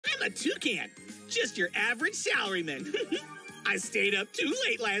I'm a toucan, just your average salaryman. I stayed up too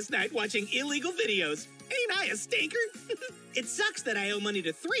late last night watching illegal videos. Ain't I a stinker? It sucks that I owe money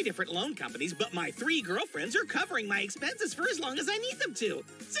to 3 different loan companies, but my 3 girlfriends are covering my expenses for as long as I need them to.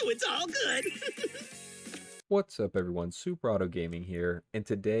 So it's all good. What's up everyone, Super Auto Gaming here, and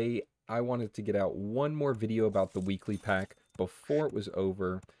today I wanted to get out one more video about the weekly pack before it was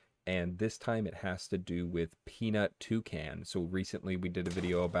over, and this time it has to do with Peanut Toucan. So recently we did a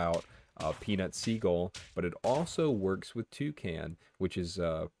video about Peanut Seagull, but it also works with Toucan, which is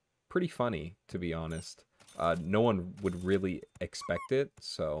pretty funny, to be honest. No one would really expect it,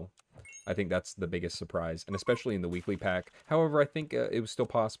 so I think that's the biggest surprise, and especially in the weekly pack. However, I think it was still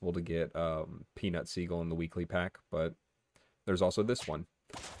possible to get Peanut Seagull in the weekly pack, but there's also this one.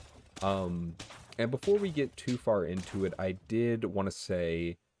 And before we get too far into it, I did want to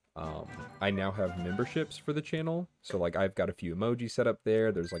say I now have memberships for the channel. So like I've got a few emojis set up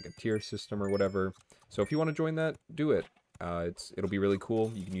there. There's like a tier system or whatever. So if you want to join that, do it. It'll be really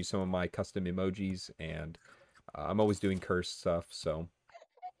cool. You can use some of my custom emojis, and I'm always doing cursed stuff, so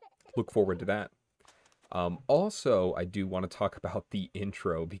look forward to that. Also, I do want to talk about the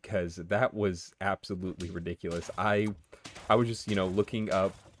intro because that was absolutely ridiculous. I was just, looking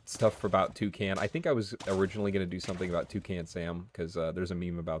up stuff about Toucan. I think I was originally going to do something about Toucan Sam because there's a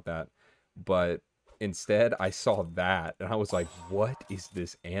meme about that. But instead, I saw that and I was like, what is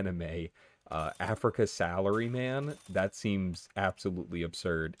this anime? Africa Salaryman? That seems absolutely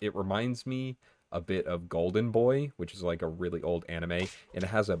absurd. It reminds me a bit of Golden Boy, which is like a really old anime, and it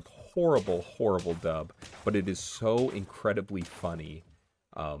has a horrible, horrible dub, but it is so incredibly funny.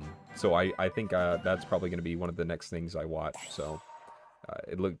 So I think that's probably going to be one of the next things I watch, so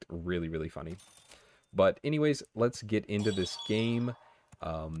it looked really, really funny. But anyways, let's get into this game.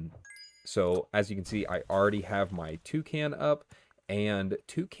 So as you can see, I already have my Toucan up, and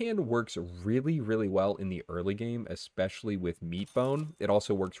Toucan works really, really well in the early game, especially with Meatbone. It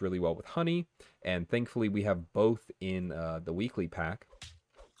also works really well with Honey, and thankfully we have both in the weekly pack.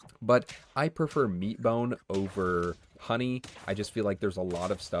 But I prefer Meatbone over Honey. I just feel like there's a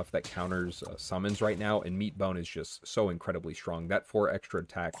lot of stuff that counters summons right now, and Meatbone is just so incredibly strong. That 4 extra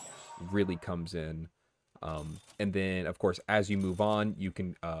attack really comes in. And then, of course, as you move on, you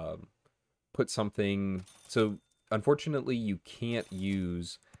can put something... So, unfortunately, you can't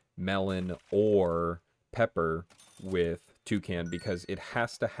use Melon or Pepper with Toucan because it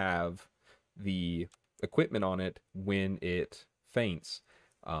has to have the equipment on it when it faints.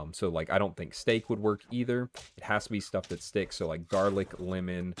 So like I don't think steak would work either. It has to be stuff that sticks. So like garlic,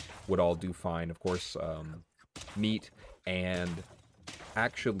 lemon would all do fine. Of course, meat, and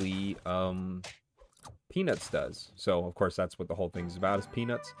actually peanuts does. So of course that's what the whole thing's about, is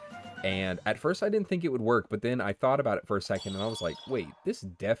peanuts. And at first I didn't think it would work, but then I thought about it for a second and I was like, wait, this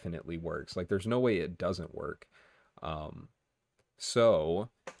definitely works. Like there's no way it doesn't work. So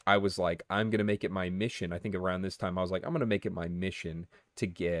I was like, I'm going to make it my mission. I think around this time I was like, I'm going to make it my mission to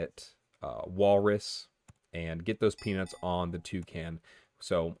get walrus and get those peanuts on the Toucan.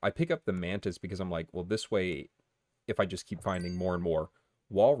 So I pick up the mantis because I'm like, well, this way, if I just keep finding more and more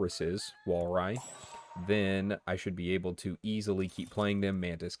walruses, walri, then I should be able to easily keep playing them,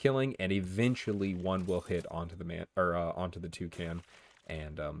 mantis killing, and eventually one will hit onto the onto the Toucan,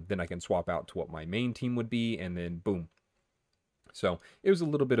 and then I can swap out to what my main team would be, and then boom. So it was a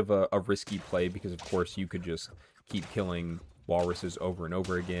little bit of a risky play because, of course, you could just keep killing walruses over and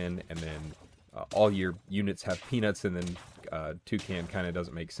over again, and then all your units have peanuts, and then Toucan kind of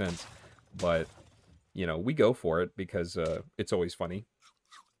doesn't make sense. But, we go for it because it's always funny.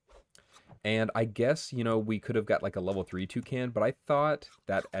 And I guess, we could have got like a level 3 Toucan, but I thought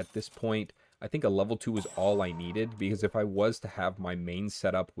that at this point, I think a level 2 was all I needed, because if I was to have my main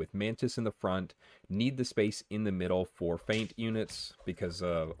setup with Mantis in the front, need the space in the middle for feint units, because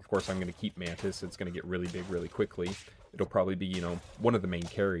of course I'm going to keep Mantis, it's going to get really big really quickly. It'll probably be, one of the main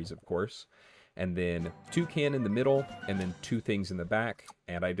carries, of course. And then Toucan in the middle, and then 2 things in the back.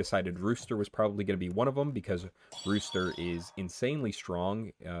 And I decided Rooster was probably going to be one of them, because Rooster is insanely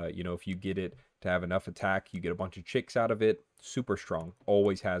strong. If you get it to have enough attack, you get a bunch of chicks out of it. Super strong.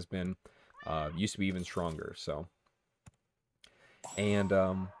 Always has been. Used to be even stronger, so. And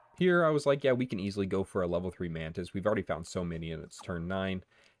here I was like, yeah, we can easily go for a level 3 Mantis. We've already found so many, and it's turn 9.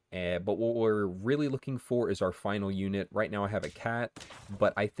 But what we're really looking for is our final unit. Right now I have a cat,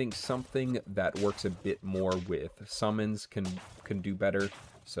 but I think something that works a bit more with summons can do better.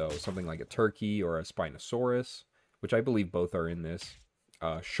 So something like a turkey or a Spinosaurus, which I believe both are in this.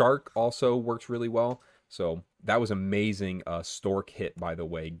 Shark also works really well. So that was amazing stork hit, by the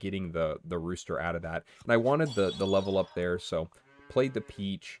way, getting the rooster out of that. And I wanted the level up there, so played the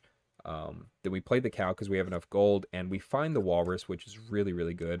peach, Then we play the cow because we have enough gold, and we find the walrus, which is really,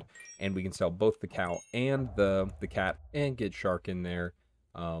 really good. And we can sell both the cow and the cat and get shark in there.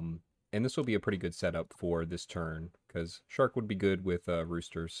 And this will be a pretty good setup for this turn because shark would be good with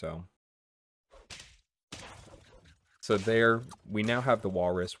roosters. So there, we now have the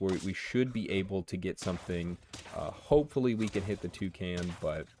walrus where we should be able to get something. Hopefully we can hit the toucan,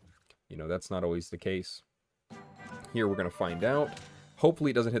 but, you know, that's not always the case. Here we're going to find out.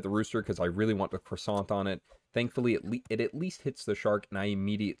 Hopefully it doesn't hit the rooster because I really want the croissant on it. Thankfully, it at least hits the shark, and I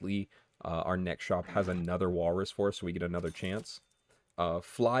immediately, our next shop has another walrus for us, so we get another chance.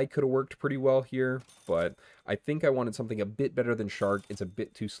 Fly could have worked pretty well here, but I think I wanted something a bit better than shark. It's a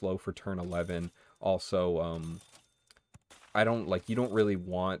bit too slow for turn 11. Also, you don't really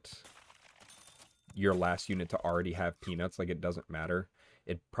want your last unit to already have peanuts. Like, it doesn't matter.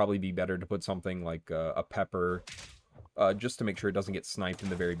 It'd probably be better to put something like a pepper, just to make sure it doesn't get sniped in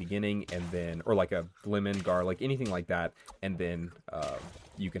the very beginning, and then, or like a lemon, garlic, anything like that, and then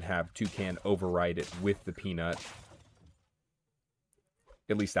you can have Toucan override it with the peanut.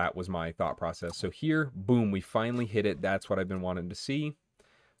 At least that was my thought process. So here, boom, we finally hit it. That's what I've been wanting to see.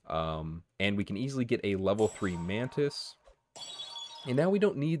 And we can easily get a level 3 mantis. And now we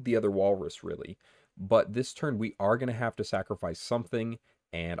don't need the other walrus, really. But this turn, we are going to have to sacrifice something.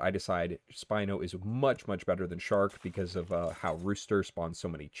 And I decide Spino is much, much better than shark because of how rooster spawns so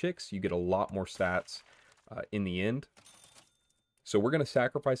many chicks. You get a lot more stats in the end. So we're going to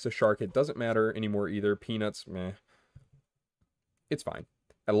sacrifice the shark. It doesn't matter anymore either. Peanuts, meh. It's fine.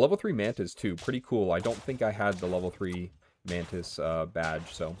 At a level 3 mantis, too. Pretty cool. I don't think I had the level 3 mantis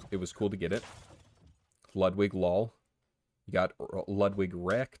badge, so it was cool to get it. Ludwig, lol. You got Ludwig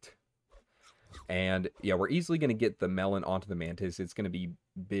wrecked. And, yeah, we're easily going to get the melon onto the mantis. It's going to be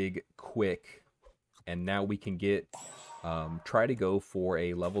big, quick. And now we can get, try to go for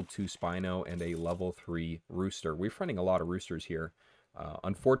a level 2 Spino and a level 3 rooster. We're finding a lot of roosters here.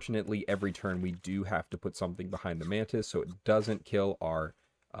 Unfortunately, every turn we do have to put something behind the mantis so it doesn't kill our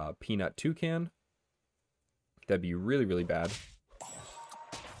peanut toucan. That'd be really, really bad.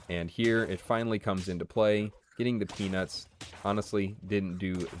 And here it finally comes into play. Getting the peanuts, honestly, didn't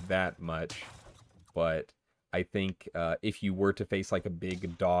do that much. But I think if you were to face like a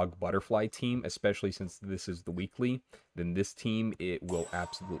big dog butterfly team, especially since this is the weekly, then this team, it will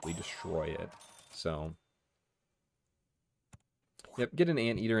absolutely destroy it. So, yep, get an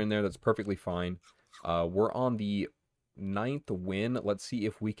anteater in there. That's perfectly fine. We're on the 9th win. Let's see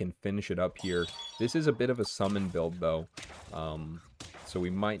if we can finish it up here. This is a bit of a summon build, though. So we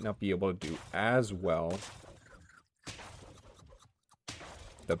might not be able to do as well.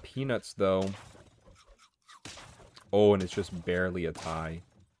 The peanuts, though. Oh, and it's just barely a tie.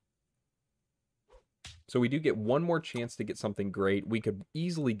 So we do get one more chance to get something great. We could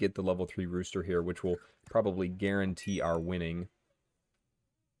easily get the level 3 rooster here, which will probably guarantee our winning.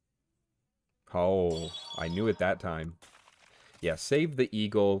 Oh, I knew it that time. Yeah, save the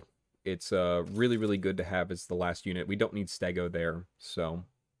eagle. It's really, really good to have as the last unit. We don't need Stego there, so...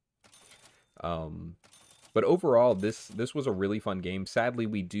 but overall, this was a really fun game. Sadly,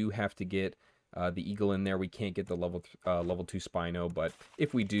 we do have to get the eagle in there. We can't get the level 2 Spino, but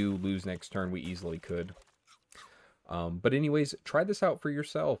if we do lose next turn, we easily could. But anyways, try this out for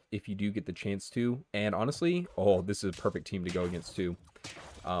yourself if you do get the chance to. And honestly, oh, this is a perfect team to go against too.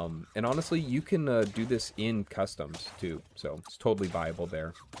 And honestly, you can do this in customs too, so it's totally viable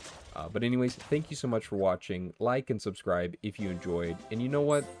there. But anyways, thank you so much for watching. Like and subscribe if you enjoyed. And you know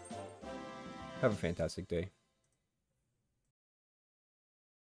what? Have a fantastic day.